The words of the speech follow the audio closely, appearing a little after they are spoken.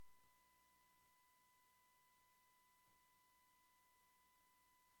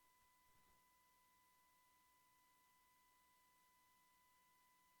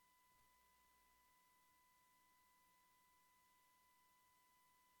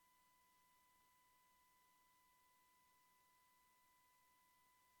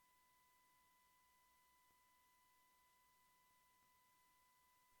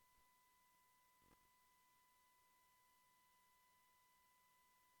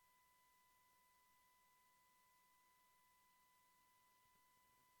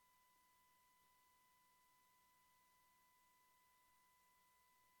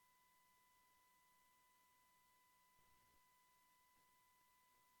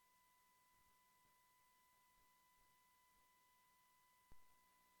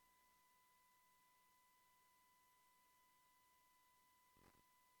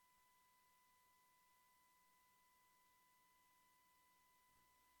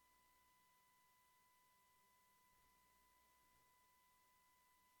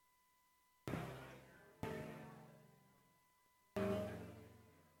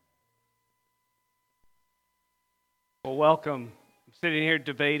Well, welcome. I'm sitting here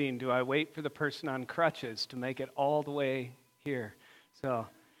debating, do I wait for the person on crutches to make it all the way here? So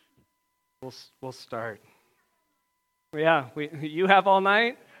we'll start. Yeah, you have all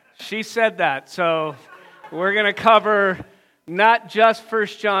night? She said that. So we're going to cover not just 1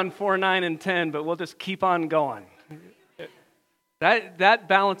 John 4, 9, and 10, but we'll just keep on going. That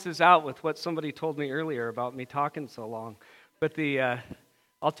balances out with what somebody told me earlier about me talking so long. But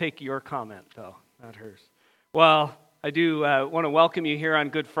I'll take your comment, though, not hers. Well, I do want to welcome you here on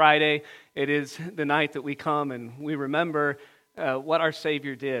Good Friday. It is the night that we come and we remember what our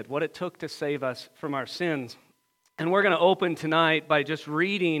Savior did, what it took to save us from our sins. And we're going to open tonight by just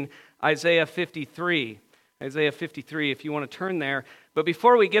reading Isaiah 53. Isaiah 53, if you want to turn there. But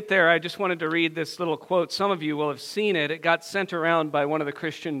before we get there, I just wanted to read this little quote. Some of you will have seen it. It got sent around by one of the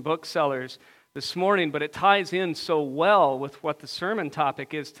Christian booksellers this morning, but it ties in so well with what the sermon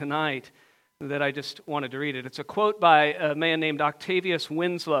topic is tonight that I just wanted to read it. It's a quote by a man named Octavius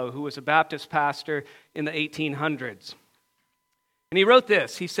Winslow, who was a Baptist pastor in the 1800s. And he wrote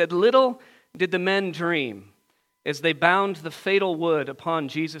this. He said, "Little did the men dream, as they bound the fatal wood upon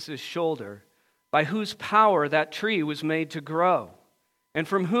Jesus' shoulder, by whose power that tree was made to grow, and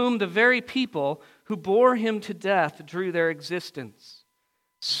from whom the very people who bore him to death drew their existence.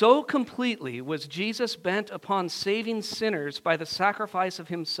 So completely was Jesus bent upon saving sinners by the sacrifice of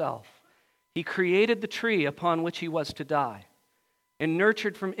himself. He created the tree upon which he was to die, and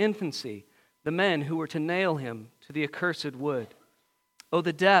nurtured from infancy the men who were to nail him to the accursed wood. Oh,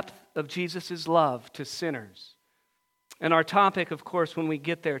 the depth of Jesus' love to sinners." And our topic, of course, when we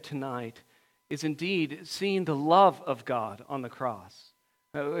get there tonight, is indeed seeing the love of God on the cross.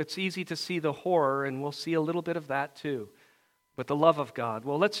 It's easy to see the horror, and we'll see a little bit of that too. But the love of God.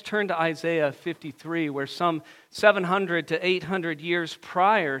 Well, let's turn to Isaiah 53, where some 700 to 800 years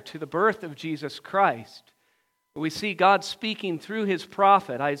prior to the birth of Jesus Christ, we see God speaking through his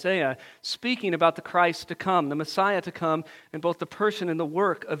prophet, Isaiah, speaking about the Christ to come, the Messiah to come, and both the person and the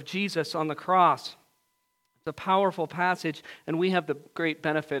work of Jesus on the cross. It's a powerful passage, and we have the great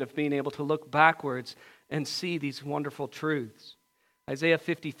benefit of being able to look backwards and see these wonderful truths. Isaiah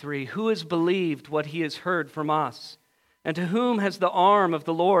 53, "Who has believed what he has heard from us? And to whom has the arm of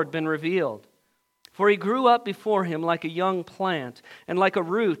the Lord been revealed? For he grew up before him like a young plant, and like a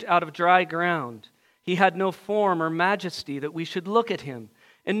root out of dry ground. He had no form or majesty that we should look at him,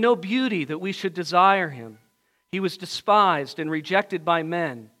 and no beauty that we should desire him. He was despised and rejected by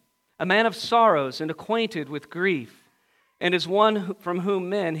men, a man of sorrows and acquainted with grief, and as one from whom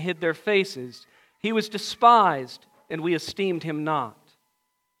men hid their faces. He was despised, and we esteemed him not.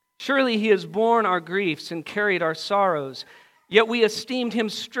 Surely he has borne our griefs and carried our sorrows, yet we esteemed him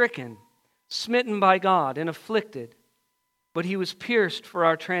stricken, smitten by God, and afflicted. But he was pierced for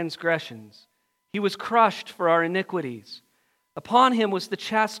our transgressions. He was crushed for our iniquities. Upon him was the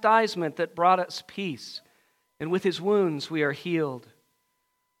chastisement that brought us peace, and with his wounds we are healed.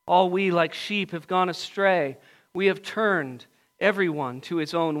 All we like sheep have gone astray. We have turned everyone to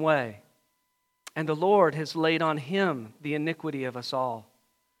his own way. And the Lord has laid on him the iniquity of us all.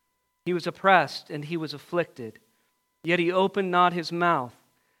 He was oppressed and he was afflicted, yet he opened not his mouth.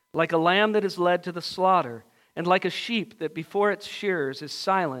 Like a lamb that is led to the slaughter, and like a sheep that before its shearers is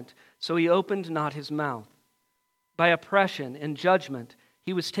silent, so he opened not his mouth. By oppression and judgment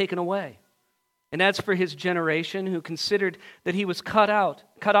he was taken away. And as for his generation, who considered that he was cut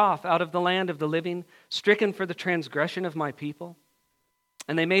off out of the land of the living, stricken for the transgression of my people,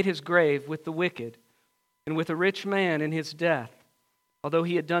 and they made his grave with the wicked, and with a rich man in his death, although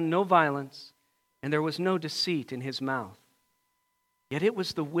he had done no violence, and there was no deceit in his mouth. Yet it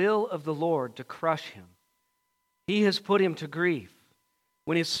was the will of the Lord to crush him. He has put him to grief.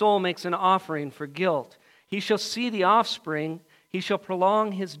 When his soul makes an offering for guilt, he shall see the offspring, he shall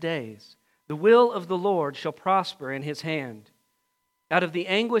prolong his days. The will of the Lord shall prosper in his hand. Out of the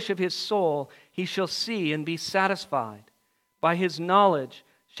anguish of his soul he shall see and be satisfied. By his knowledge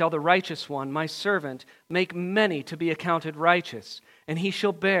shall the righteous one, my servant, make many to be accounted righteous, and he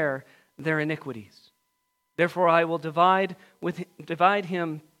shall bear their iniquities. Therefore I will divide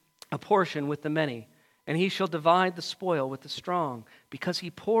him a portion with the many, and he shall divide the spoil with the strong, because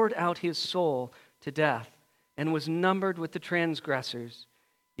he poured out his soul to death, and was numbered with the transgressors.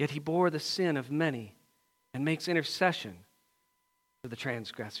 Yet he bore the sin of many, and makes intercession for the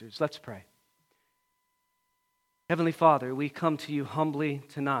transgressors." Let's pray. Heavenly Father, we come to you humbly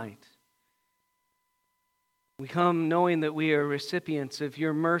tonight. We come knowing that we are recipients of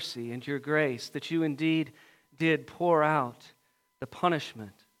your mercy and your grace, that you indeed did pour out the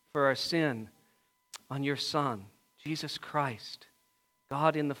punishment for our sin on your Son, Jesus Christ,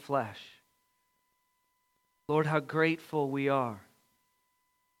 God in the flesh. Lord, how grateful we are.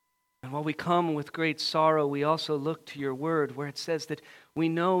 And while we come with great sorrow, we also look to your word where it says that we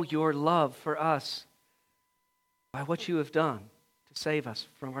know your love for us by what you have done to save us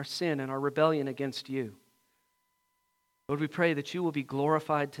from our sin and our rebellion against you. Lord, we pray that you will be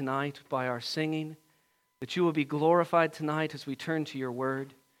glorified tonight by our singing, that you will be glorified tonight as we turn to your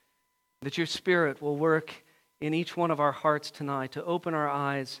word, that your Spirit will work in each one of our hearts tonight to open our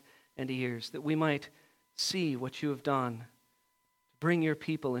eyes and ears, that we might see what you have done to bring your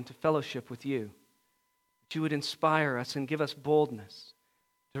people into fellowship with you, that you would inspire us and give us boldness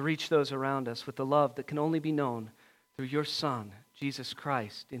to reach those around us with the love that can only be known through your Son, Jesus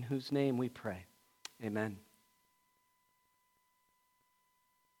Christ, in whose name we pray. Amen.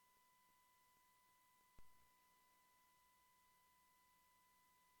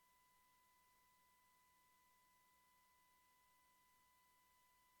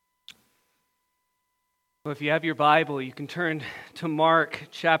 Well, if you have your Bible, you can turn to Mark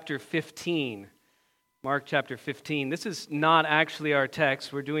chapter 15. Mark chapter 15. This is not actually our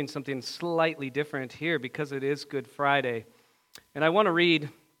text. We're doing something slightly different here because it is Good Friday. And I want to read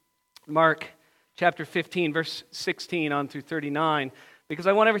Mark chapter 15, verse 16 on through 39, because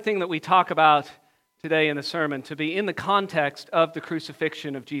I want everything that we talk about today in the sermon to be in the context of the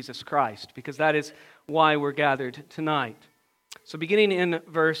crucifixion of Jesus Christ, because that is why we're gathered tonight. So beginning in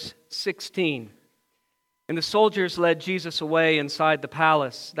verse 16. And the soldiers led Jesus away inside the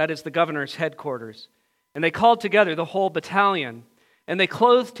palace, that is the governor's headquarters. And they called together the whole battalion, and they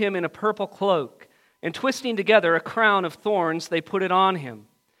clothed him in a purple cloak, and twisting together a crown of thorns, they put it on him.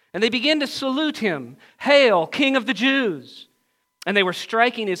 And they began to salute him, "Hail, King of the Jews!" And they were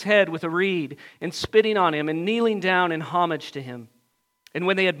striking his head with a reed, and spitting on him, and kneeling down in homage to him. And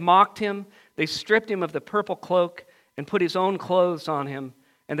when they had mocked him, they stripped him of the purple cloak, and put his own clothes on him,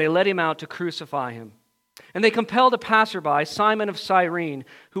 and they led him out to crucify him. And they compelled a passerby, Simon of Cyrene,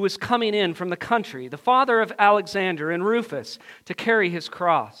 who was coming in from the country, the father of Alexander and Rufus, to carry his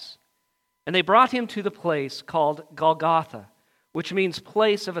cross. And they brought him to the place called Golgotha, which means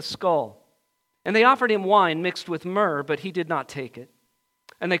place of a skull. And they offered him wine mixed with myrrh, but he did not take it.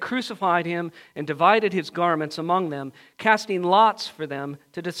 And they crucified him and divided his garments among them, casting lots for them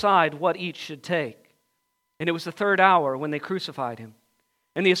to decide what each should take. And it was the third hour when they crucified him.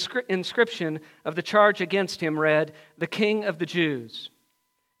 And the inscription of the charge against him read, "The King of the Jews."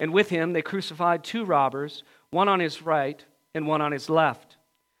 And with him they crucified two robbers, one on his right and one on his left.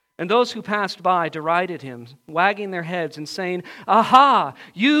 And those who passed by derided him, wagging their heads and saying, "Aha,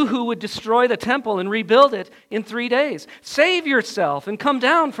 you who would destroy the temple and rebuild it in 3 days, save yourself and come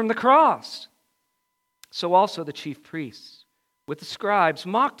down from the cross." So also the chief priests, with the scribes,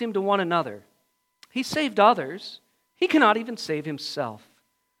 mocked him to one another. "He saved others. He cannot even save himself.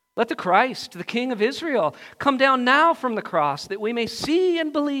 Let the Christ, the King of Israel, come down now from the cross, that we may see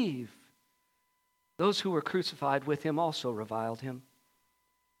and believe." Those who were crucified with him also reviled him.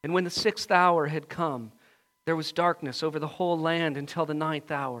 And when the 6th hour had come, there was darkness over the whole land until the 9th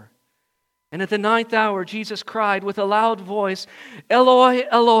hour. And at the 9th hour Jesus cried with a loud voice, "Eloi,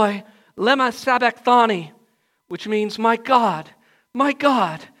 Eloi, lema sabachthani," which means, my God,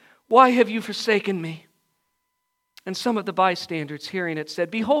 why have you forsaken me?" And some of the bystanders, hearing it,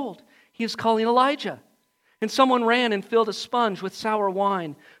 said, "Behold, he is calling Elijah." And someone ran and filled a sponge with sour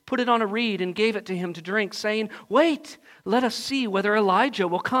wine, put it on a reed, and gave it to him to drink, saying, "Wait, let us see whether Elijah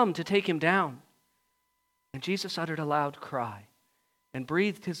will come to take him down." And Jesus uttered a loud cry and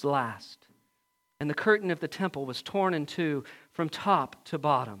breathed his last. And the curtain of the temple was torn in two from top to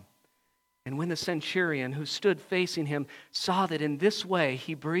bottom. And when the centurion who stood facing him saw that in this way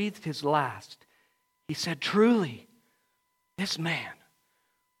he breathed his last, he said, "Truly, this man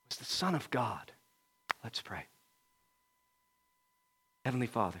was the Son of God." Let's pray. Heavenly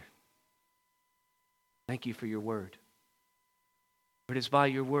Father, thank you for your word. For it is by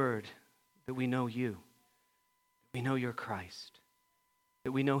your word that we know you, that we know your Christ,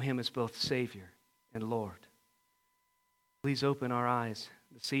 that we know him as both Savior and Lord. Please open our eyes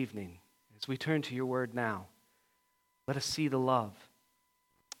this evening as we turn to your word now. Let us see the love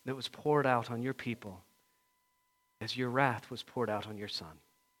that was poured out on your people as your wrath was poured out on your Son.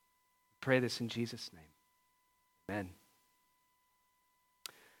 We pray this in Jesus' name. Amen.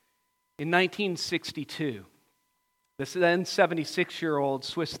 In 1962, the then 76-year-old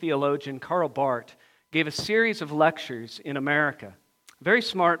Swiss theologian Karl Barth gave a series of lectures in America. A very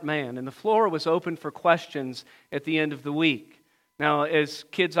smart man, and the floor was open for questions at the end of the week. Now, as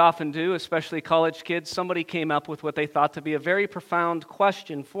kids often do, especially college kids, somebody came up with what they thought to be a very profound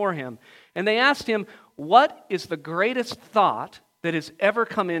question for him. And they asked him, "What is the greatest thought that has ever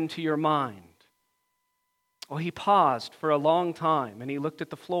come into your mind?" Well, he paused for a long time, and he looked at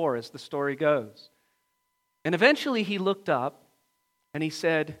the floor as the story goes. And eventually he looked up, and he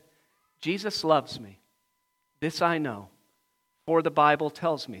said, Jesus loves me. This I know, for the Bible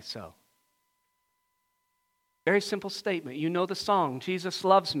tells me so. Very simple statement. You know the song, Jesus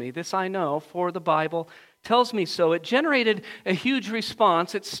loves me. This I know, for the Bible tells me so. It generated a huge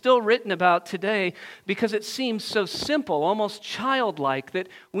response. It's still written about today because it seems so simple, almost childlike, that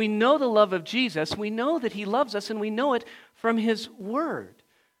we know the love of Jesus, we know that he loves us, and we know it from his word.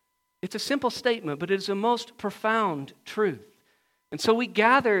 It's a simple statement, but it is a most profound truth. And so we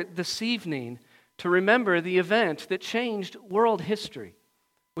gather this evening to remember the event that changed world history,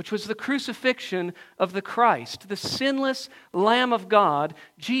 which was the crucifixion of the Christ, the sinless Lamb of God,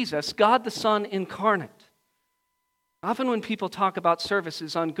 Jesus, God the Son incarnate. Often when people talk about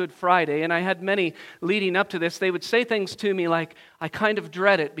services on Good Friday, and I had many leading up to this, they would say things to me like, I kind of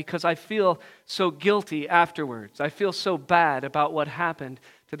dread it because I feel so guilty afterwards. I feel so bad about what happened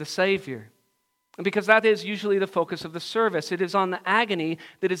to the Savior. And because that is usually the focus of the service. It is on the agony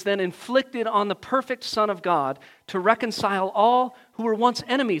that is then inflicted on the perfect Son of God to reconcile all who were once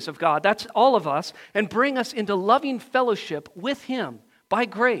enemies of God, that's all of us, and bring us into loving fellowship with him by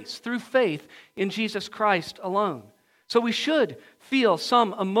grace through faith in Jesus Christ alone. So we should feel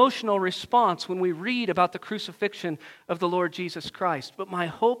some emotional response when we read about the crucifixion of the Lord Jesus Christ. But my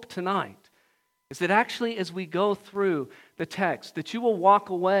hope tonight is that actually as we go through the text, that you will walk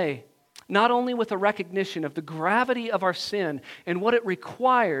away not only with a recognition of the gravity of our sin and what it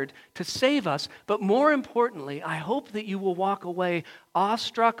required to save us, but more importantly, I hope that you will walk away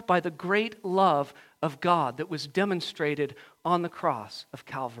awestruck by the great love of God that was demonstrated on the cross of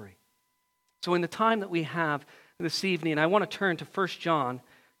Calvary. So in the time that we have this evening, I want to turn to 1 John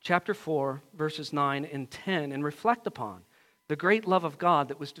chapter 4, verses 9 and 10, and reflect upon the great love of God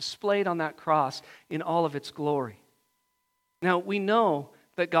that was displayed on that cross in all of its glory. Now, we know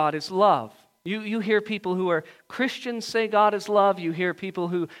that God is love. You hear people who are Christians say God is love. You hear people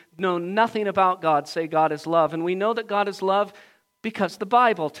who know nothing about God say God is love. And we know that God is love because the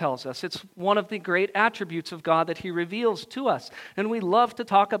Bible tells us. It's one of the great attributes of God that he reveals to us. And we love to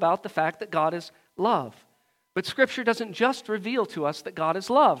talk about the fact that God is love. But Scripture doesn't just reveal to us that God is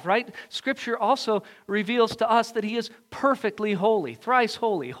love, right? Scripture also reveals to us that he is perfectly holy, thrice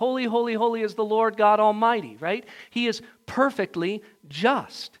holy. Holy, holy, holy is the Lord God Almighty, right? He is perfectly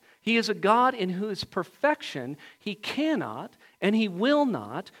just. He is a God in whose perfection he cannot and he will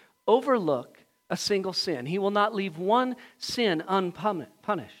not overlook a single sin. He will not leave one sin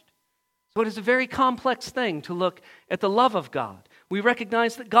unpunished. So it is a very complex thing to look at the love of God. We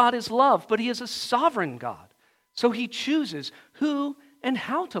recognize that God is love, but he is a sovereign God. So he chooses who and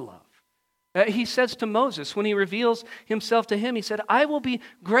how to love. He says to Moses, when he reveals himself to him, he said, I will be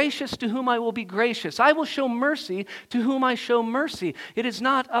gracious to whom I will be gracious. I will show mercy to whom I show mercy. It is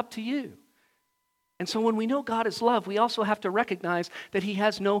not up to you. And so when we know God is love, we also have to recognize that he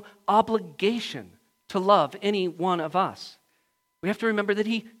has no obligation to love any one of us. We have to remember that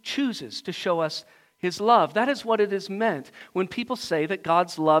he chooses to show us his love. That is what it is meant when people say that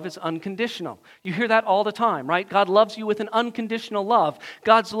God's love is unconditional. You hear that all the time, right? God loves you with an unconditional love.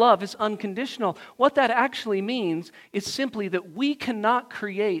 God's love is unconditional. What that actually means is simply that we cannot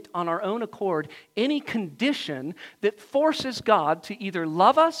create on our own accord any condition that forces God to either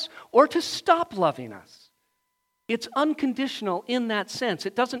love us or to stop loving us. It's unconditional in that sense.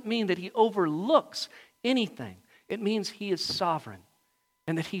 It doesn't mean that he overlooks anything. It means he is sovereign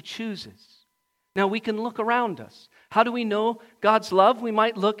and that he chooses. Now, we can look around us. How do we know God's love? We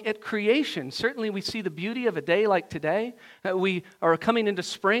might look at creation. Certainly, we see the beauty of a day like today. We are coming into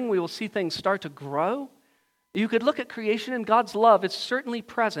spring. We will see things start to grow. You could look at creation, and God's love is certainly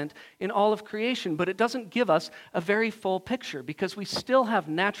present in all of creation, but it doesn't give us a very full picture because we still have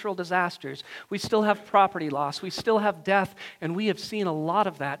natural disasters. We still have property loss. We still have death, and we have seen a lot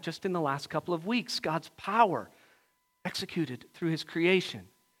of that just in the last couple of weeks. God's power executed through his creation.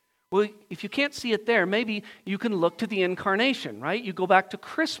 Well, if you can't see it there, maybe you can look to the incarnation, right? You go back to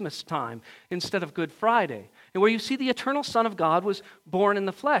Christmas time instead of Good Friday, and where you see the eternal Son of God was born in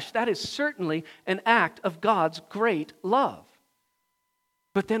the flesh. That is certainly an act of God's great love.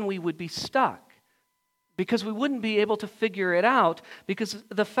 But then we would be stuck because we wouldn't be able to figure it out because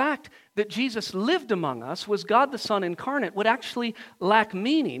the fact that Jesus lived among us was God the Son incarnate would actually lack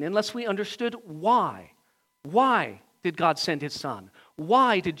meaning unless we understood why. Why did God send his Son?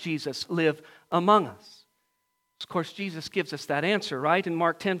 Why did Jesus live among us? Of course, Jesus gives us that answer, right? In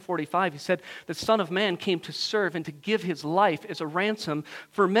Mark 10:45, he said, the Son of Man came to serve and to give his life as a ransom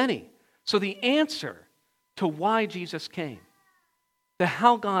for many. So the answer to why Jesus came, to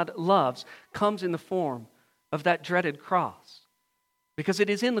how God loves, comes in the form of that dreaded cross. Because it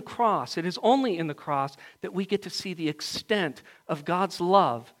is in the cross, it is only in the cross that we get to see the extent of God's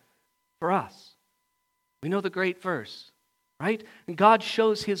love for us. We know the great verse, right? And God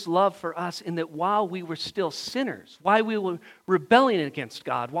shows his love for us in that while we were still sinners, while we were rebelling against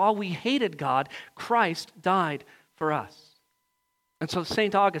God, while we hated God, Christ died for us. And so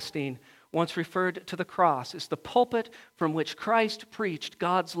St. Augustine once referred to the cross as the pulpit from which Christ preached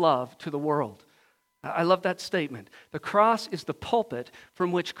God's love to the world. I love that statement. The cross is the pulpit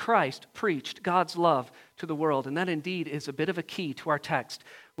from which Christ preached God's love to the world. And that indeed is a bit of a key to our text,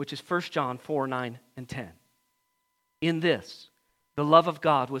 which is 1 John 4, 9, and 10. In this, the love of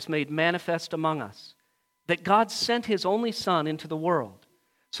God was made manifest among us, that God sent his only Son into the world,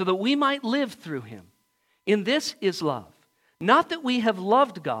 so that we might live through him. In this is love, not that we have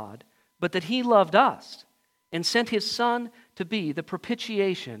loved God, but that he loved us, and sent his Son to be the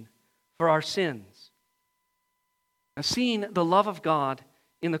propitiation for our sins. Now, seeing the love of God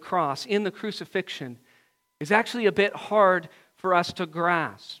in the cross, in the crucifixion, is actually a bit hard for us to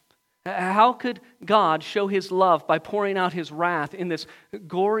grasp. How could God show his love by pouring out his wrath in this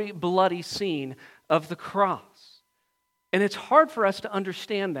gory, bloody scene of the cross? And it's hard for us to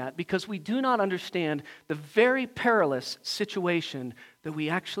understand that because we do not understand the very perilous situation that we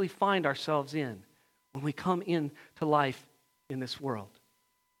actually find ourselves in when we come into life in this world.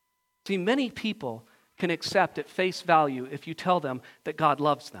 See, many people can accept at face value if you tell them that God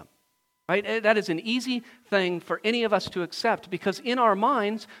loves them. Right? That is an easy thing for any of us to accept because in our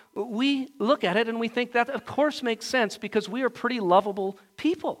minds, we look at it and we think that of course makes sense because we are pretty lovable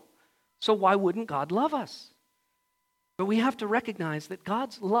people. So why wouldn't God love us? But we have to recognize that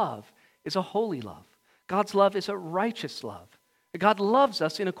God's love is a holy love. God's love is a righteous love. God loves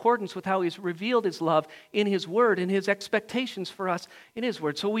us in accordance with how he's revealed his love in his word and his expectations for us in his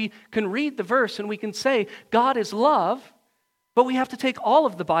word. So we can read the verse and we can say God is love, but we have to take all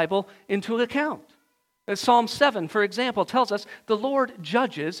of the Bible into account. Psalm 7, for example, tells us the Lord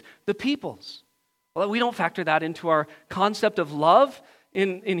judges the peoples. Well, we don't factor that into our concept of love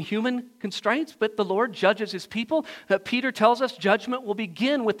in human constraints, but the Lord judges his people. Peter tells us judgment will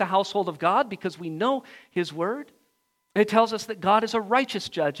begin with the household of God because we know his word. It tells us that God is a righteous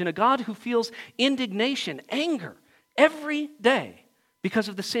judge and a God who feels indignation, anger, every day because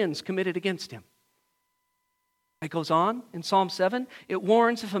of the sins committed against him. It goes on in Psalm 7. It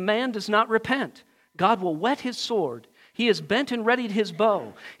warns if a man does not repent, God will whet his sword. He has bent and readied his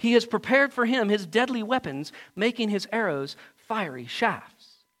bow. He has prepared for him his deadly weapons, making his arrows fiery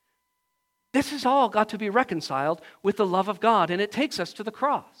shafts. This has all got to be reconciled with the love of God, and it takes us to the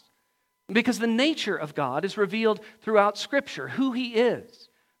cross. Because the nature of God is revealed throughout Scripture, who he is,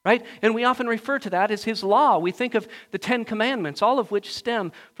 right? And we often refer to that as his law. We think of the 10 Commandments, all of which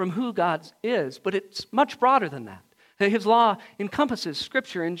stem from who God is, but it's much broader than that. His law encompasses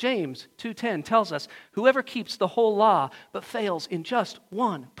Scripture, and James 2:10 tells us, whoever keeps the whole law but fails in just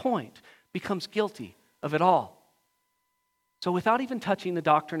one point becomes guilty of it all. So without even touching the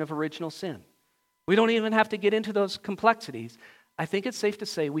doctrine of original sin, we don't even have to get into those complexities. I think it's safe to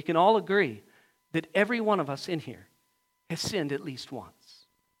say we can all agree that every one of us in here has sinned at least once,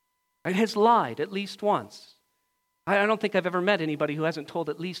 right? Has lied at least once. I don't think I've ever met anybody who hasn't told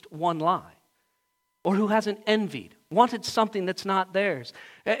at least one lie or who hasn't envied, wanted something that's not theirs.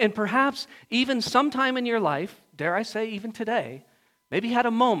 And perhaps even sometime in your life, dare I say even today, maybe had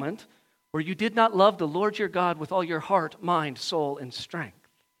a moment where you did not love the Lord your God with all your heart, mind, soul, and strength.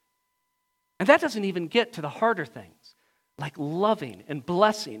 And that doesn't even get to the harder things, like loving and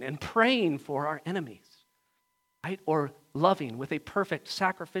blessing and praying for our enemies, right? Or loving with a perfect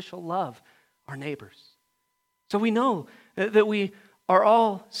sacrificial love our neighbors. So we know that we are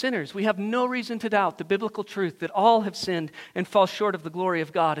all sinners. We have no reason to doubt the biblical truth that all have sinned and fall short of the glory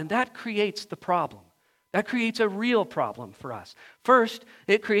of God. And that creates the problem. That creates a real problem for us. First,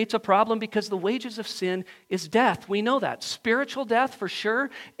 it creates a problem because the wages of sin is death. We know that. Spiritual death for sure.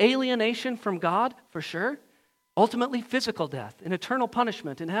 Alienation from God for sure. Ultimately, physical death and eternal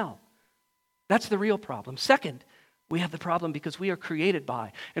punishment in hell. That's the real problem. Second, we have the problem because we are created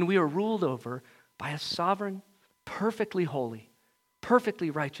by and we are ruled over by a sovereign, perfectly holy, perfectly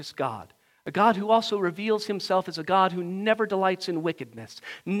righteous God. A God who also reveals himself as a God who never delights in wickedness,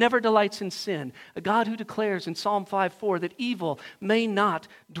 never delights in sin. A God who declares in Psalm 5:4 that evil may not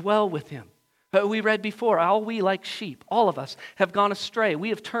dwell with him. We read before, all we like sheep, all of us have gone astray. We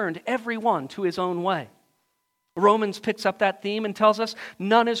have turned every one to his own way. Romans picks up that theme and tells us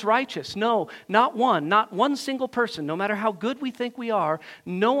none is righteous. No, not one single person. No matter how good we think we are,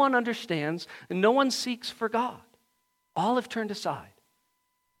 no one understands and no one seeks for God. All have turned aside.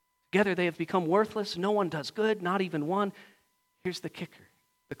 Together they have become worthless. No one does good, not even one. Here's the kicker,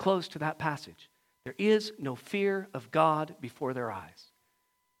 the close to that passage. There is no fear of God before their eyes.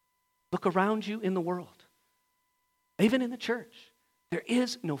 Look around you in the world, even in the church. There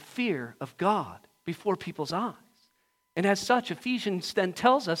is no fear of God before people's eyes. And as such, Ephesians then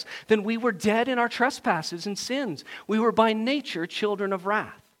tells us, then we were dead in our trespasses and sins. We were by nature children of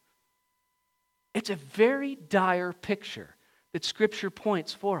wrath. It's a very dire picture that Scripture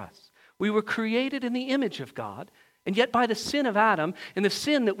points for us. We were created in the image of God, and yet by the sin of Adam and the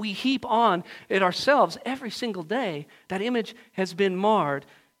sin that we heap on at ourselves every single day, that image has been marred.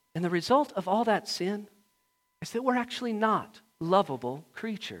 And the result of all that sin is that we're actually not lovable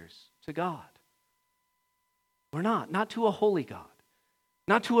creatures to God. We're not to a holy God,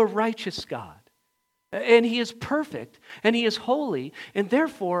 not to a righteous God. And He is perfect, and He is holy, and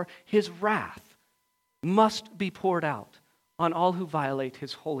therefore His wrath must be poured out on all who violate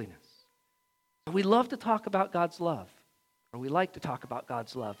His holiness. We love to talk about God's love, or we like to talk about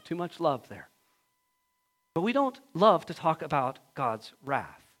God's love. Too much love there. But we don't love to talk about God's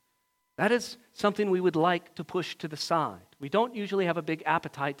wrath. That is something we would like to push to the side. We don't usually have a big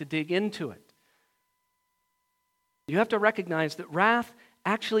appetite to dig into it. You have to recognize that wrath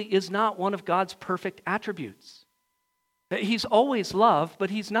actually is not one of God's perfect attributes. He's always love, but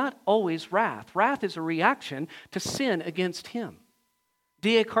He's not always wrath. Wrath is a reaction to sin against Him.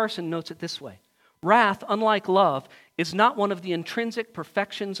 D.A. Carson notes it this way. Wrath, unlike love, is not one of the intrinsic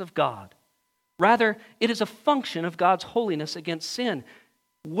perfections of God. Rather, it is a function of God's holiness against sin.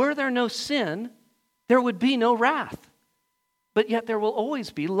 Were there no sin, there would be no wrath. But yet there will always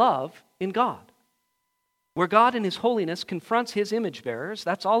be love in God. Where God in His holiness confronts His image bearers,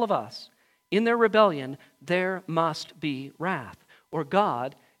 that's all of us, in their rebellion, there must be wrath. Or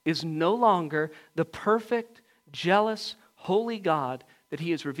God is no longer the perfect, jealous, holy God that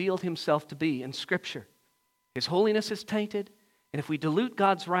He has revealed Himself to be in Scripture. His holiness is tainted, and if we dilute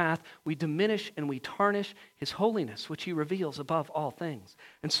God's wrath, we diminish and we tarnish His holiness, which He reveals above all things.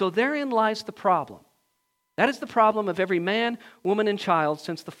 And so therein lies the problem. That is the problem of every man, woman, and child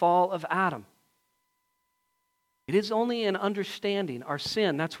since the fall of Adam. It is only in understanding our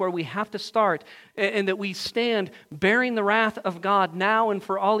sin, that's where we have to start, and that we stand bearing the wrath of God now and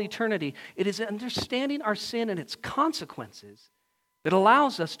for all eternity. It is understanding our sin and its consequences that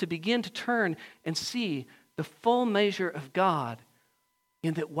allows us to begin to turn and see the full measure of God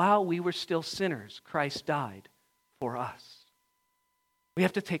in that while we were still sinners, Christ died for us. We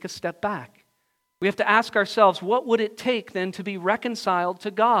have to take a step back. We have to ask ourselves, what would it take then to be reconciled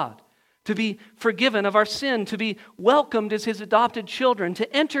to God? To be forgiven of our sin, to be welcomed as His adopted children,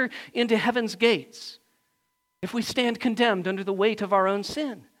 to enter into heaven's gates, if we stand condemned under the weight of our own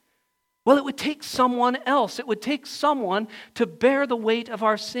sin? Well, it would take someone else. It would take someone to bear the weight of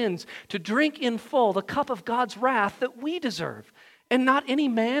our sins, to drink in full the cup of God's wrath that we deserve. And not any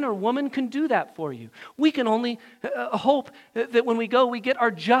man or woman can do that for you. We can only hope that when we go, we get our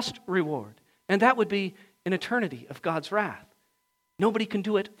just reward. And that would be an eternity of God's wrath. Nobody can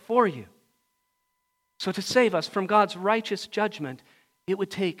do it for you. So to save us from God's righteous judgment, it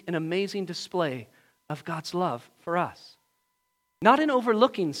would take an amazing display of God's love for us. Not in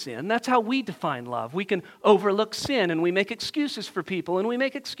overlooking sin. That's how we define love. We can overlook sin and we make excuses for people and we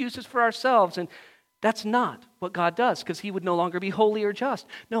make excuses for ourselves. And that's not what God does, because He would no longer be holy or just.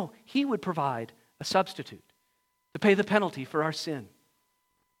 No, He would provide a substitute to pay the penalty for our sin.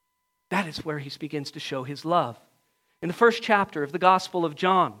 That is where He begins to show His love. In the first chapter of the Gospel of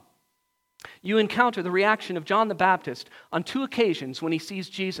John, you encounter the reaction of John the Baptist on two occasions when he sees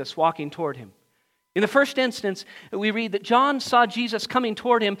Jesus walking toward him. In the first instance, we read that John saw Jesus coming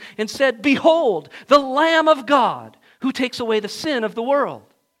toward him and said, "Behold, the Lamb of God who takes away the sin of the world."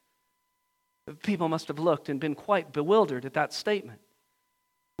 People must have looked and been quite bewildered at that statement.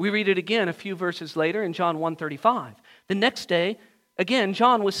 We read it again a few verses later in John 1:35. The next day, again,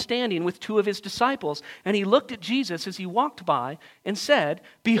 John was standing with two of his disciples, and he looked at Jesus as he walked by and said,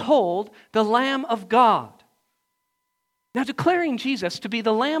 "Behold, the Lamb of God." Now, declaring Jesus to be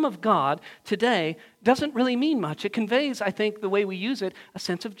the Lamb of God today doesn't really mean much. It conveys, I think, the way we use it, a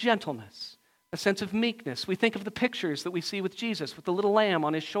sense of gentleness, a sense of meekness. We think of the pictures that we see with Jesus, with the little lamb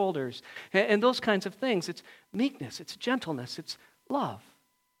on His shoulders, and those kinds of things. It's meekness, it's gentleness, it's love.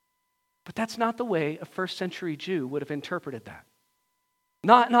 But that's not the way a first century Jew would have interpreted that.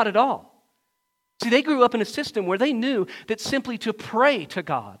 Not at all. See, they grew up in a system where they knew that simply to pray to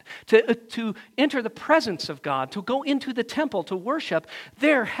God, to enter the presence of God, to go into the temple to worship,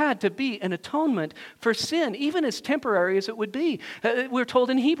 there had to be an atonement for sin, even as temporary as it would be. We're told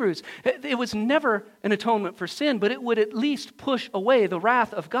in Hebrews, it was never an atonement for sin, but it would at least push away the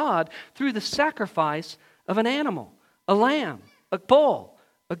wrath of God through the sacrifice of an animal, a lamb, a bull,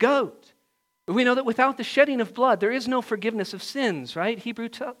 a goat. We know that without the shedding of blood, there is no forgiveness of sins, right?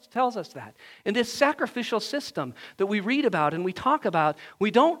 Hebrews tells us that. And this sacrificial system that we read about and we talk about,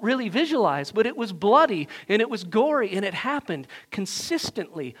 we don't really visualize, but it was bloody and it was gory and it happened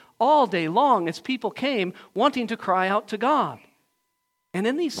consistently all day long as people came wanting to cry out to God. And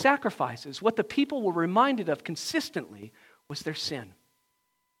in these sacrifices, what the people were reminded of consistently was their sin.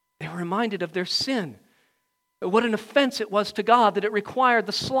 They were reminded of their sin. What an offense it was to God that it required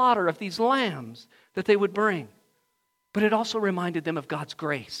the slaughter of these lambs that they would bring. But it also reminded them of God's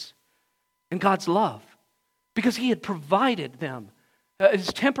grace and God's love because He had provided them.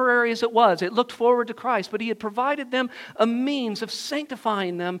 As temporary as it was, it looked forward to Christ, but He had provided them a means of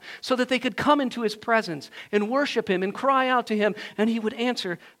sanctifying them so that they could come into His presence and worship Him and cry out to Him, and He would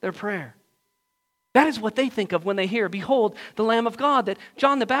answer their prayer. That is what they think of when they hear, behold, the Lamb of God, that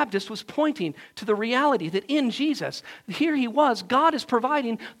John the Baptist was pointing to the reality that in Jesus, here He was, God is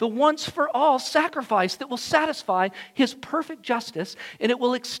providing the once-for-all sacrifice that will satisfy His perfect justice, and it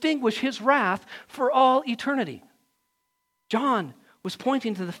will extinguish His wrath for all eternity. John was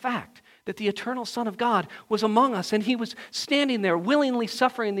pointing to the fact that the eternal Son of God was among us, and He was standing there willingly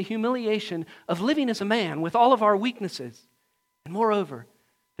suffering the humiliation of living as a man with all of our weaknesses, and moreover,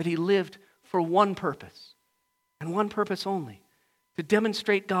 that He lived for one purpose, and one purpose only, to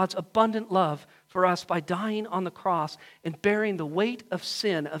demonstrate God's abundant love for us by dying on the cross and bearing the weight of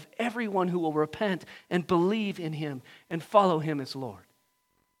sin of everyone who will repent and believe in Him and follow Him as Lord.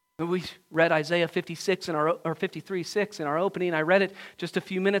 And we read Isaiah 56 or 53:6 in our opening. I read it just a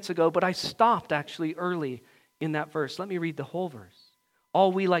few minutes ago, but I stopped actually early in that verse. Let me read the whole verse.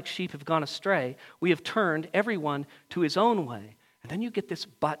 All we like sheep have gone astray. We have turned everyone to his own way. And then you get this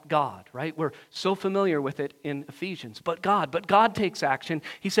but God, right? We're so familiar with it in Ephesians. But God takes action.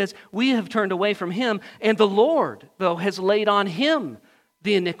 He says, we have turned away from Him, and the Lord, though, has laid on Him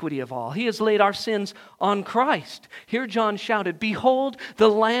the iniquity of all. He has laid our sins on Christ. Here John shouted, behold the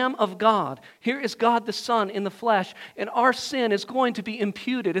Lamb of God. Here is God the Son in the flesh, and our sin is going to be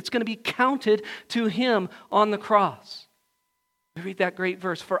imputed. It's going to be counted to Him on the cross. We read that great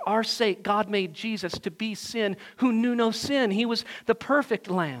verse, for our sake God made Jesus to be sin who knew no sin. He was the perfect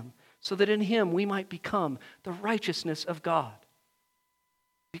Lamb, so that in Him we might become the righteousness of God.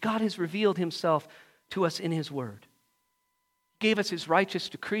 God has revealed Himself to us in His Word. He gave us His righteous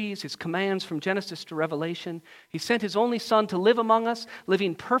decrees, His commands from Genesis to Revelation. He sent His only Son to live among us,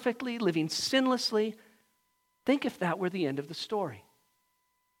 living perfectly, living sinlessly. Think if that were the end of the story.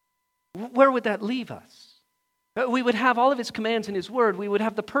 Where would that leave us? We would have all of His commands in His Word. We would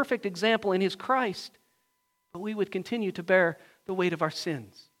have the perfect example in His Christ. But we would continue to bear the weight of our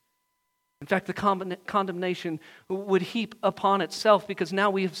sins. In fact, the condemnation would heap upon itself because now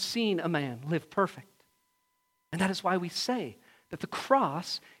we have seen a man live perfect. And that is why we say that the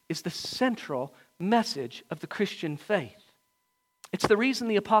cross is the central message of the Christian faith. It's the reason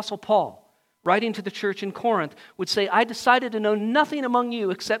the Apostle Paul, writing to the church in Corinth, would say, I decided to know nothing among you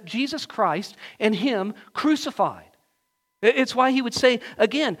except Jesus Christ and Him crucified. It's why he would say,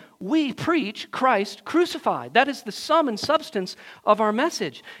 again, we preach Christ crucified. That is the sum and substance of our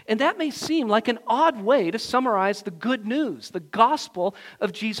message. And that may seem like an odd way to summarize the good news, the gospel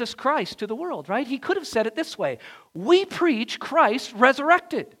of Jesus Christ to the world, right? He could have said it this way, we preach Christ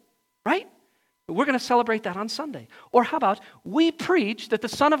resurrected, right? We're going to celebrate that on Sunday. Or how about, we preach that the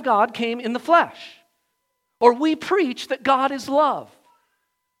Son of God came in the flesh. Or we preach that God is love.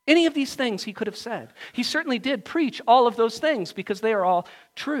 Any of these things he could have said. He certainly did preach all of those things because they are all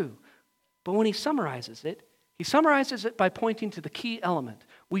true. But when he summarizes it by pointing to the key element.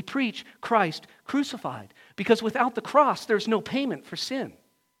 We preach Christ crucified because without the cross, there's no payment for sin.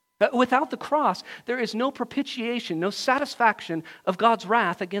 Without the cross, there is no propitiation, no satisfaction of God's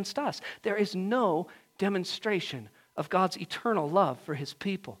wrath against us. There is no demonstration of God's eternal love for His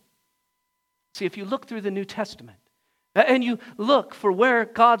people. See, if you look through the New Testament and you look for where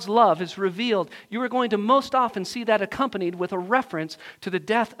God's love is revealed, you are going to most often see that accompanied with a reference to the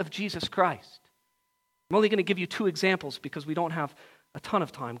death of Jesus Christ. I'm only going to give you 2 examples because we don't have a ton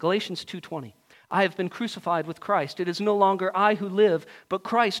of time. Galatians 2:20. I have been crucified with Christ. It is no longer I who live, but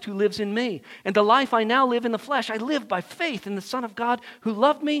Christ who lives in me. And the life I now live in the flesh, I live by faith in the Son of God who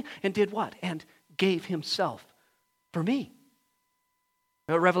loved me and did what? And gave Himself for me.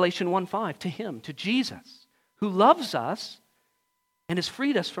 Revelation 1:5, to him, to Jesus, who loves us and has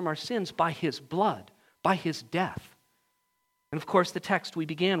freed us from our sins by his blood, by his death. And of course, the text we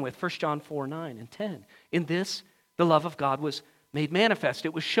began with, 1 John 4:9 and 10. In this, the love of God was made manifest.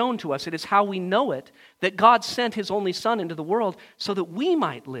 It was shown to us. It is how we know it, that God sent his only Son into the world so that we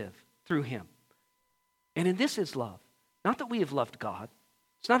might live through him. And in this is love. Not that we have loved God.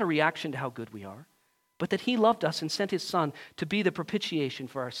 It's not a reaction to how good we are, but that he loved us and sent his Son to be the propitiation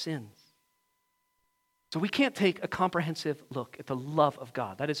for our sins. So we can't take a comprehensive look at the love of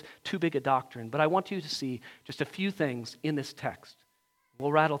God. That is too big a doctrine. But I want you to see just a few things in this text.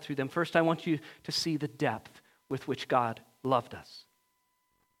 We'll rattle through them. First, I want you to see the depth with which God loved us.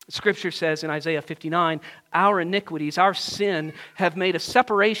 Scripture says in Isaiah 59, our iniquities, our sin, have made a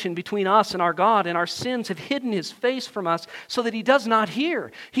separation between us and our sins have hidden his face from us so that he does not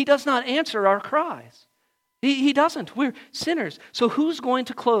hear. He does not answer our cries. He doesn't. We're sinners. So who's going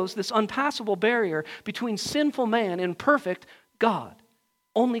to close this unpassable barrier between sinful man and perfect God?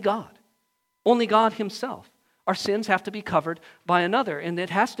 Only God. Only God himself. Our sins have to be covered by another, and it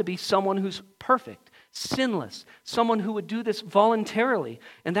has to be someone who's perfect, sinless, someone who would do this voluntarily.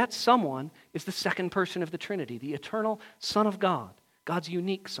 And that someone is the second person of the Trinity, the eternal Son of God, God's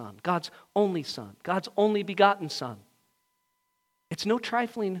unique Son, God's only begotten Son. It's no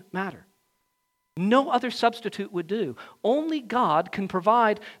trifling matter. No other substitute would do. Only God can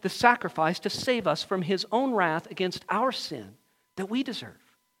provide the sacrifice to save us from his own wrath against our sin that we deserve.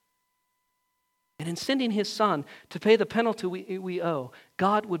 And in sending his Son to pay the penalty we owe,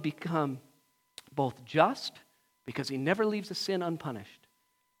 God would become both just, because he never leaves a sin unpunished,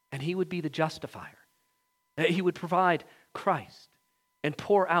 and he would be the justifier. He would provide Christ and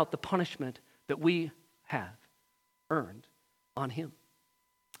pour out the punishment that we have earned on him.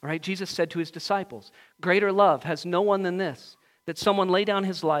 All right, Jesus said to his disciples, greater love has no one than this, that someone lay down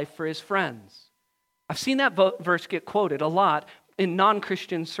his life for his friends. I've seen that verse get quoted a lot in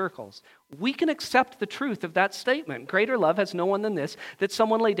non-Christian circles. We can accept the truth of that statement. Greater love has no one than this, that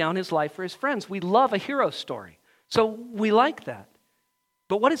someone lay down his life for his friends. We love a hero story, so we like that.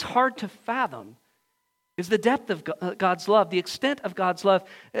 But what is hard to fathom is the depth of God's love, the extent of God's love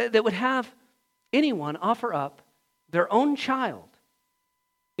that would have anyone offer up their own child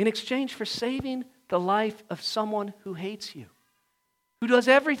in exchange for saving the life of someone who hates you, who does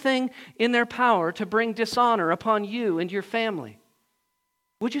everything in their power to bring dishonor upon you and your family.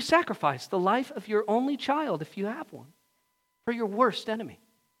 Would you sacrifice the life of your only child, if you have one, for your worst enemy?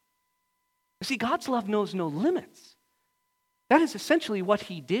 You see, God's love knows no limits. That is essentially what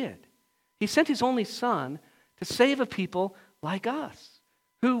he did. He sent his only Son to save a people like us,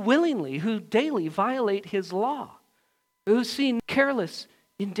 who willingly, who daily violate his law, who see careless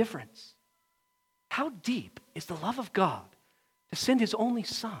indifference. How deep is the love of God to send his only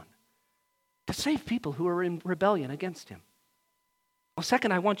Son to save people who are in rebellion against him? Well,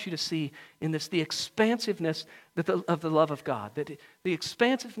 second, I want you to see in this the expansiveness of the love of God, that the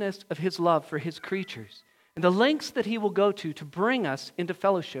expansiveness of his love for his creatures, and the lengths that he will go to bring us into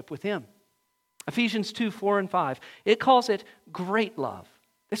fellowship with him. Ephesians 2:4 and 5, it calls it great love.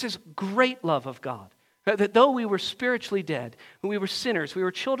 This is great love of God. That though we were spiritually dead, we were sinners, we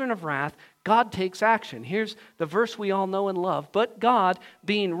were children of wrath, God takes action. Here's the verse we all know and love. But God,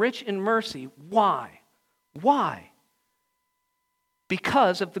 being rich in mercy, why? Why?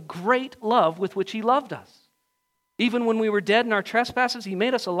 Because of the great love with which he loved us. Even when we were dead in our trespasses, he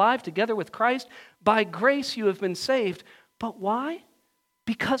made us alive together with Christ. By grace you have been saved. But why?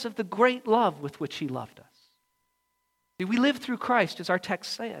 Because of the great love with which he loved us. We live through Christ, as our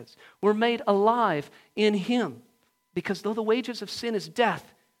text says. We're made alive in him. Because though the wages of sin is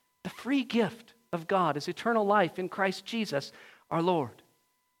death, the free gift of God is eternal life in Christ Jesus, our Lord.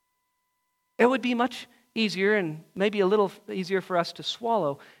 It would be much easier, and maybe a little easier for us to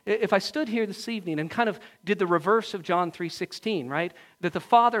swallow, if I stood here this evening and kind of did the reverse of John 3:16, right? That the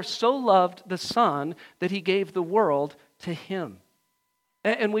Father so loved the Son that he gave the world to him.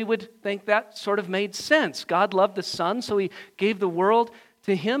 And we would think that sort of made sense. God loved the Son, so he gave the world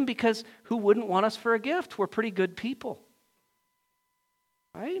to him, because who wouldn't want us for a gift? We're pretty good people,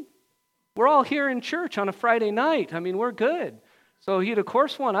 right? We're all here in church on a Friday night. I mean, we're good. So he'd, of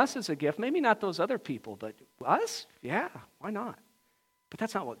course, want us as a gift. Maybe not those other people, but us? Yeah, why not? But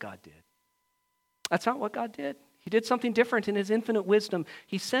that's not what God did. That's not what God did. He did something different in his infinite wisdom.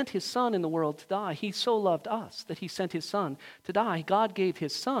 He sent his Son in the world to die. He so loved us that he sent his Son to die. God gave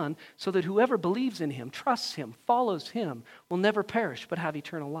his Son so that whoever believes in him, trusts him, follows him, will never perish but have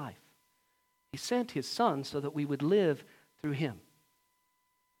eternal life. He sent his Son so that we would live through him.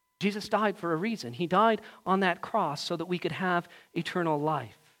 Jesus died for a reason. He died on that cross so that we could have eternal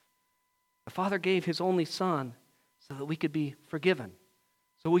life. The Father gave His only Son so that we could be forgiven,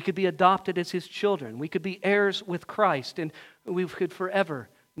 so we could be adopted as His children. We could be heirs with Christ, and we could forever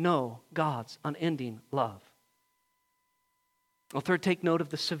know God's unending love. Well, third, take note of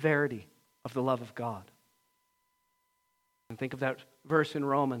the severity of the love of God. And think of that verse in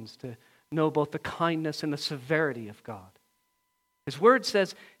Romans to know both the kindness and the severity of God. His word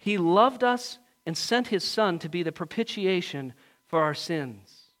says, He loved us and sent His Son to be the propitiation for our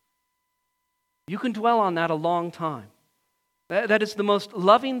sins. You can dwell on that a long time. That is the most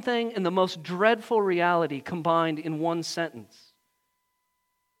loving thing and the most dreadful reality combined in one sentence.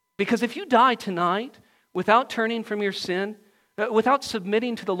 Because if you die tonight without turning from your sin, without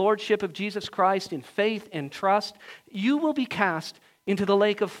submitting to the lordship of Jesus Christ in faith and trust, you will be cast into the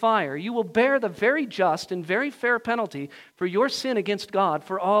lake of fire. You will bear the very just and very fair penalty for your sin against God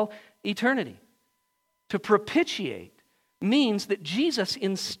for all eternity. To propitiate means that Jesus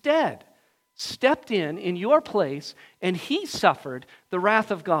instead stepped in your place, and He suffered the wrath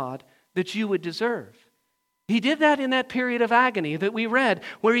of God that you would deserve. He did that in that period of agony that we read,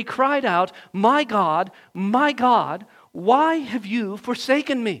 where He cried out, my God, why have you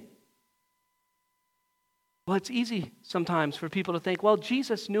forsaken me?" Well, it's easy sometimes for people to think, well,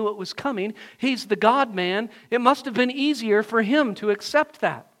 Jesus knew it was coming. He's the God-man. It must have been easier for Him to accept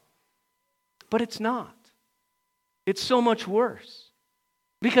that. But it's not. It's so much worse.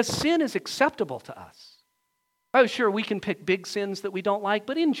 Because sin is acceptable to us. Oh, sure, we can pick big sins that we don't like,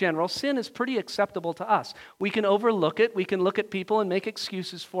 but in general, sin is pretty acceptable to us. We can overlook it. We can look at people and make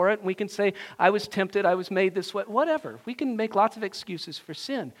excuses for it. And we can say, I was tempted, I was made this way, whatever. We can make lots of excuses for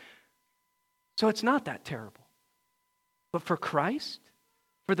sin. So it's not that terrible. But for Christ,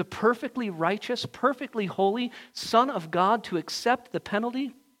 for the perfectly righteous, perfectly holy Son of God to accept the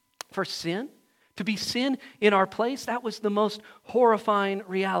penalty for sin, to be sin in our place, that was the most horrifying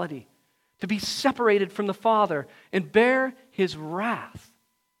reality. To be separated from the Father and bear His wrath.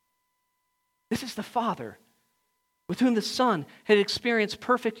 This is the Father with whom the Son had experienced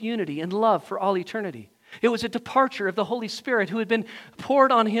perfect unity and love for all eternity. It was a departure of the Holy Spirit who had been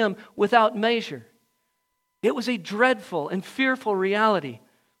poured on Him without measure. It was a dreadful and fearful reality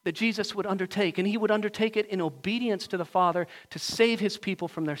that Jesus would undertake, and He would undertake it in obedience to the Father to save His people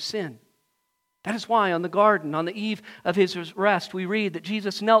from their sin. That is why on the garden, on the eve of His rest, we read that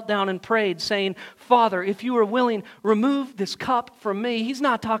Jesus knelt down and prayed, saying, Father, if you are willing, remove this cup from me. He's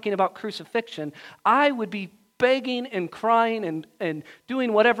not talking about crucifixion. I would be begging and crying and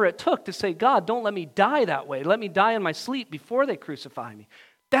doing whatever it took to say, God, don't let me die that way. Let me die in my sleep before they crucify me.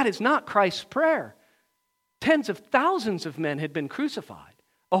 That is not Christ's prayer. Tens of thousands of men had been crucified,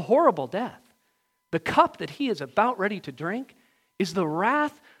 a horrible death. The cup that He is about ready to drink is the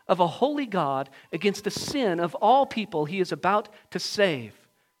wrath of a holy God against the sin of all people He is about to save.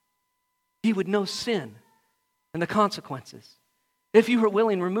 He would know sin and the consequences. If you are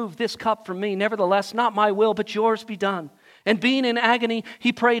willing, remove this cup from me. Nevertheless, not my will, but yours be done. And being in agony,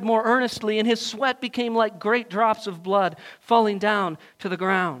 He prayed more earnestly, and His sweat became like great drops of blood falling down to the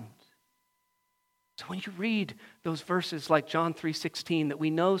ground. So when you read those verses like John 3:16 that we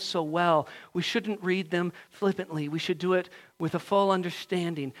know so well, we shouldn't read them flippantly. We should do it with a full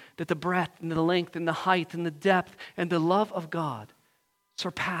understanding that the breadth and the length and the height and the depth and the love of God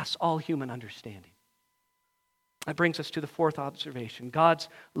surpass all human understanding. That brings us to the fourth observation. God's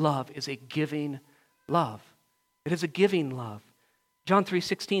love is a giving love. It is a giving love. John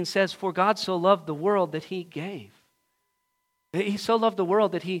 3:16 says, For God so loved the world that He gave. He so loved the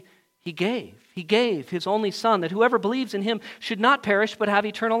world that He gave. He gave His only Son, that whoever believes in Him should not perish but have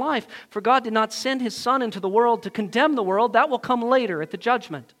eternal life. For God did not send His Son into the world to condemn the world. That will come later at the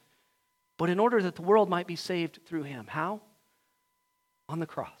judgment. But in order that the world might be saved through Him. How? On the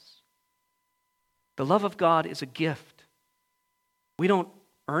cross. The love of God is a gift. We don't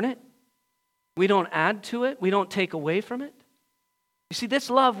earn it. We don't add to it. We don't take away from it. You see, this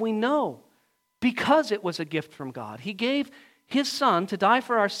love we know because it was a gift from God. He gave His Son to die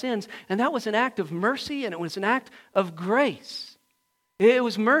for our sins, and that was an act of mercy, and it was an act of grace. It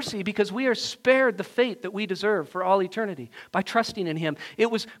was mercy because we are spared the fate that we deserve for all eternity by trusting in Him.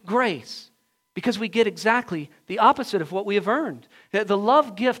 It was grace because we get exactly the opposite of what we have earned. The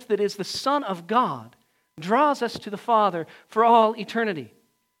love gift that is the Son of God draws us to the Father for all eternity.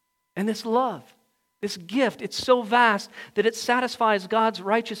 And this love, this gift, it's so vast that it satisfies God's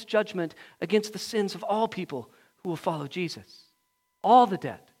righteous judgment against the sins of all people who will follow Jesus. All the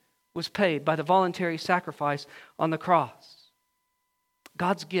debt was paid by the voluntary sacrifice on the cross.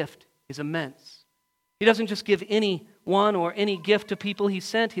 God's gift is immense. He doesn't just give any anyone or any gift to people, he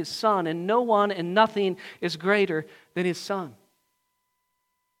sent his Son, and no one and nothing is greater than his Son.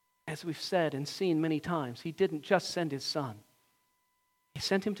 As we've said and seen many times, he didn't just send his Son. He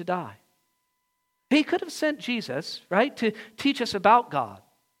sent him to die. He could have sent Jesus, right, to teach us about God,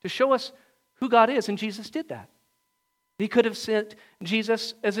 to show us who God is, and Jesus did that. He could have sent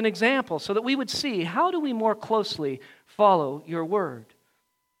Jesus as an example so that we would see, how do we more closely follow your word?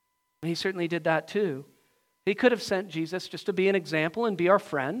 And he certainly did that too. He could have sent Jesus just to be an example and be our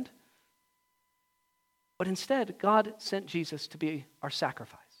friend. But instead, God sent Jesus to be our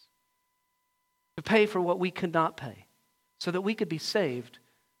sacrifice, to pay for what we could not pay, so that we could be saved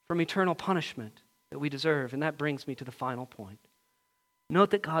from eternal punishment that we deserve. And that brings me to the final point. Note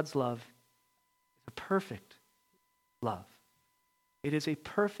that God's love is a perfect love. It is a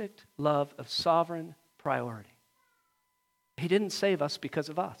perfect love of sovereign priority. He didn't save us because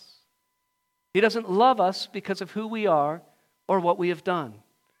of us. He doesn't love us because of who we are or what we have done.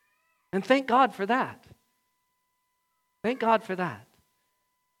 And thank God for that. Thank God for that.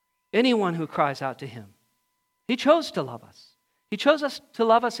 Anyone who cries out to him, he chose to love us. He chose us to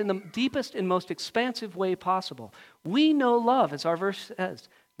love us in the deepest and most expansive way possible. We know love, as our verse says,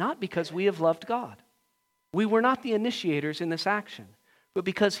 not because we have loved God. We were not the initiators in this action, but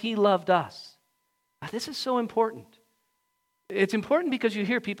because he loved us. Now, this is so important. It's important because you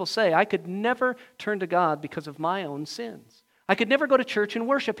hear people say, I could never turn to God because of my own sins. I could never go to church and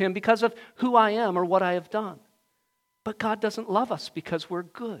worship him because of who I am or what I have done. But God doesn't love us because we're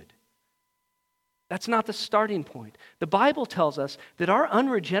good. That's not the starting point. The Bible tells us that our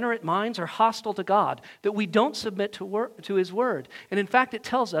unregenerate minds are hostile to God, that we don't submit to his word. And in fact, it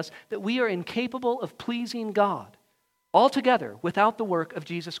tells us that we are incapable of pleasing God altogether without the work of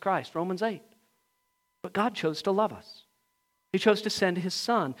Jesus Christ, Romans 8. But God chose to love us. He chose to send his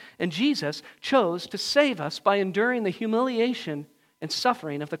Son. And Jesus chose to save us by enduring the humiliation and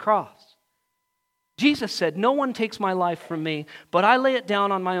suffering of the cross. Jesus said, no one takes my life from me, but I lay it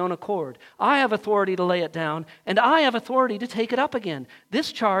down on my own accord. I have authority to lay it down, and I have authority to take it up again.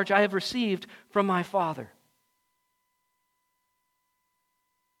 This charge I have received from my Father.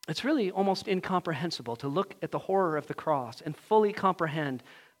 It's really almost incomprehensible to look at the horror of the cross and fully comprehend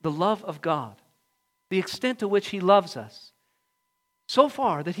the love of God, the extent to which he loves us, so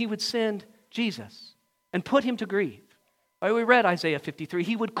far that he would send Jesus and put him to grief. We read Isaiah 53.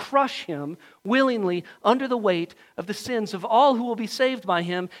 He would crush him willingly under the weight of the sins of all who will be saved by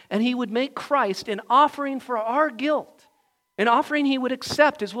him, and he would make Christ an offering for our guilt, an offering he would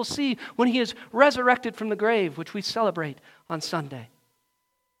accept, as we'll see when he is resurrected from the grave, which we celebrate on Sunday.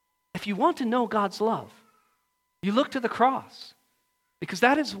 If you want to know God's love, you look to the cross, because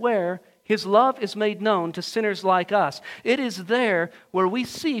that is where his love is made known to sinners like us. It is there where we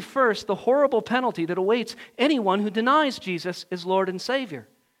see first the horrible penalty that awaits anyone who denies Jesus as Lord and Savior.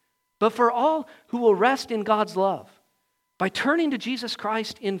 But for all who will rest in God's love, by turning to Jesus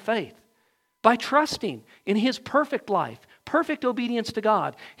Christ in faith, by trusting in his perfect life, perfect obedience to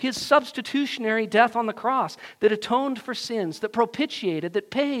God, his substitutionary death on the cross that atoned for sins, that propitiated,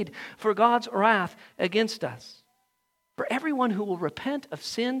 that paid for God's wrath against us. For everyone who will repent of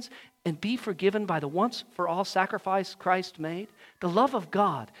sins and be forgiven by the once-for-all sacrifice Christ made, the love of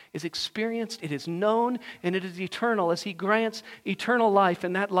God is experienced, it is known, and it is eternal as he grants eternal life,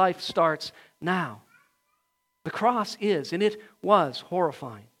 and that life starts now. The cross is, and it was,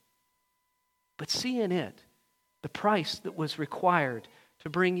 horrifying. But see in it the price that was required to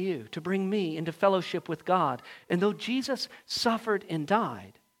bring you, to bring me into fellowship with God. And though Jesus suffered and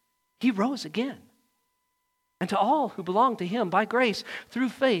died, he rose again. And to all who belong to him by grace through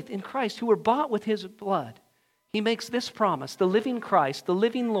faith in Christ, who were bought with his blood, he makes this promise, the living Christ, the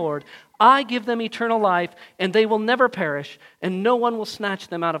living Lord, I give them eternal life, and they will never perish, and no one will snatch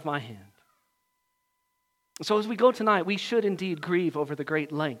them out of my hand. So as we go tonight, we should indeed grieve over the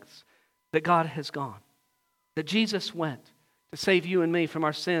great lengths that God has gone, that Jesus went to save you and me from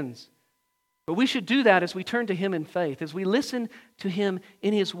our sins. But we should do that as we turn to him in faith, as we listen to him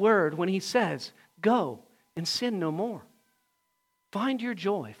in his word when he says, go and sin no more. Find your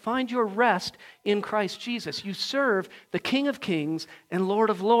joy, find your rest in Christ Jesus. You serve the King of Kings and Lord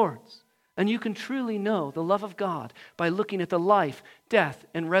of Lords. And you can truly know the love of God by looking at the life, death,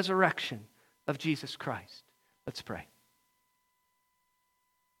 and resurrection of Jesus Christ. Let's pray.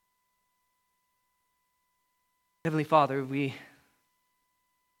 Heavenly Father, we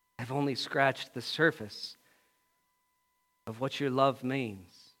have only scratched the surface of what your love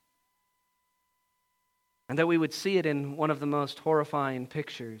means. And that we would see it in one of the most horrifying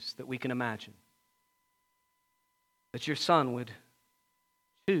pictures that we can imagine. That your Son would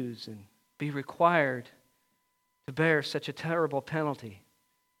choose and be required to bear such a terrible penalty,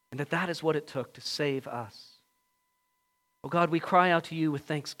 and that is what it took to save us. Oh God, we cry out to you with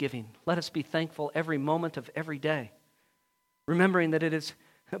thanksgiving. Let us be thankful every moment of every day, remembering that it is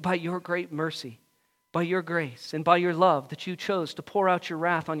by your great mercy, by your grace, and by your love that you chose to pour out your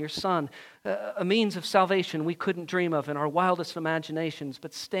wrath on your Son, a means of salvation we couldn't dream of in our wildest imaginations,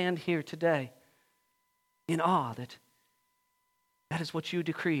 but stand here today in awe that is what you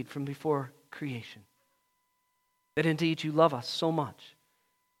decreed from before creation. That indeed you love us so much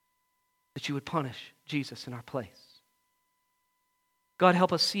that you would punish Jesus in our place. God,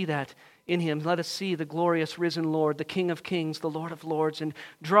 help us see that in him. Let us see the glorious risen Lord, the King of kings, the Lord of lords, and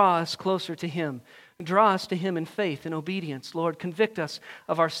draw us closer to him. Draw us to him in faith and obedience. Lord, convict us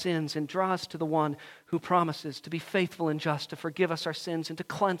of our sins and draw us to the one who promises to be faithful and just, to forgive us our sins and to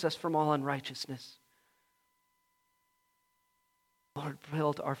cleanse us from all unrighteousness. Lord,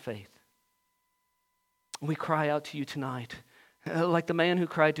 build our faith. We cry out to you tonight, like the man who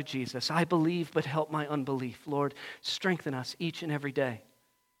cried to Jesus, I believe, but help my unbelief. Lord, strengthen us each and every day.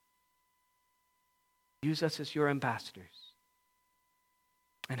 Use us as your ambassadors.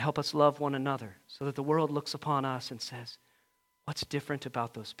 And help us love one another so that the world looks upon us and says, what's different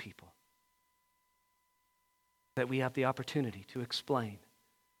about those people? That we have the opportunity to explain.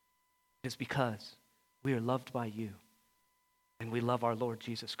 It is because we are loved by you and we love our Lord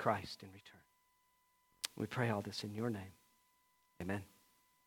Jesus Christ in return. We pray all this in your name. Amen.